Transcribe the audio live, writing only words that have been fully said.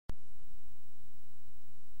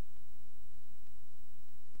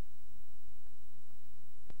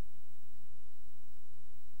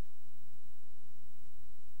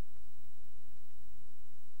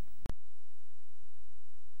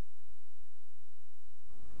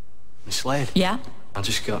Miss Slade? Yeah? I've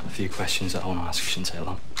just got a few questions that I want to ask. Shouldn't take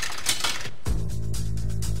long.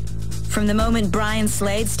 From the moment Brian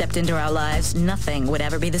Slade stepped into our lives, nothing would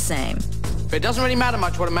ever be the same. But it doesn't really matter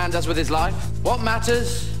much what a man does with his life. What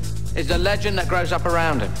matters is the legend that grows up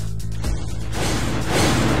around him.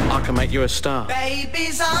 I can make you a star.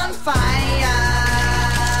 Baby's on fire.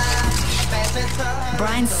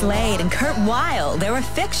 Brian Slade and Kurt Weill, they were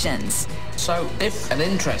fictions. So, if an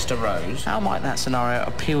interest arose, how might that scenario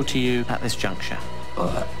appeal to you at this juncture?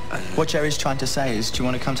 What Jerry's trying to say is, do you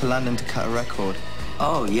want to come to London to cut a record?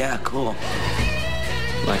 Oh, yeah, cool.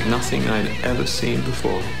 Like nothing I'd ever seen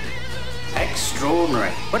before. Extraordinary.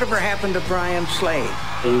 Whatever happened to Brian Slade?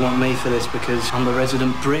 You want me for this because I'm the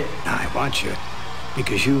resident Brit? I want you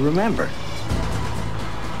because you remember.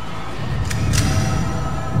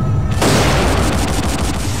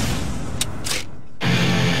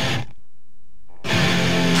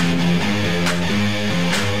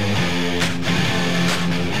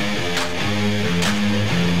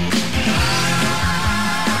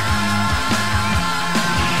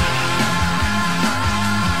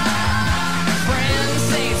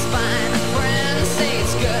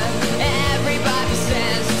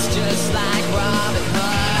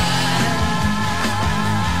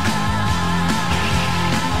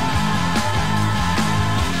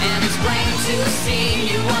 To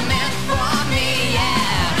see you are meant for me,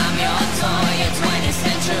 yeah. I'm your toy, your 20th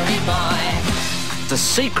century boy. The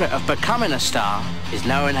secret of becoming a star is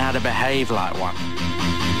knowing how to behave like one.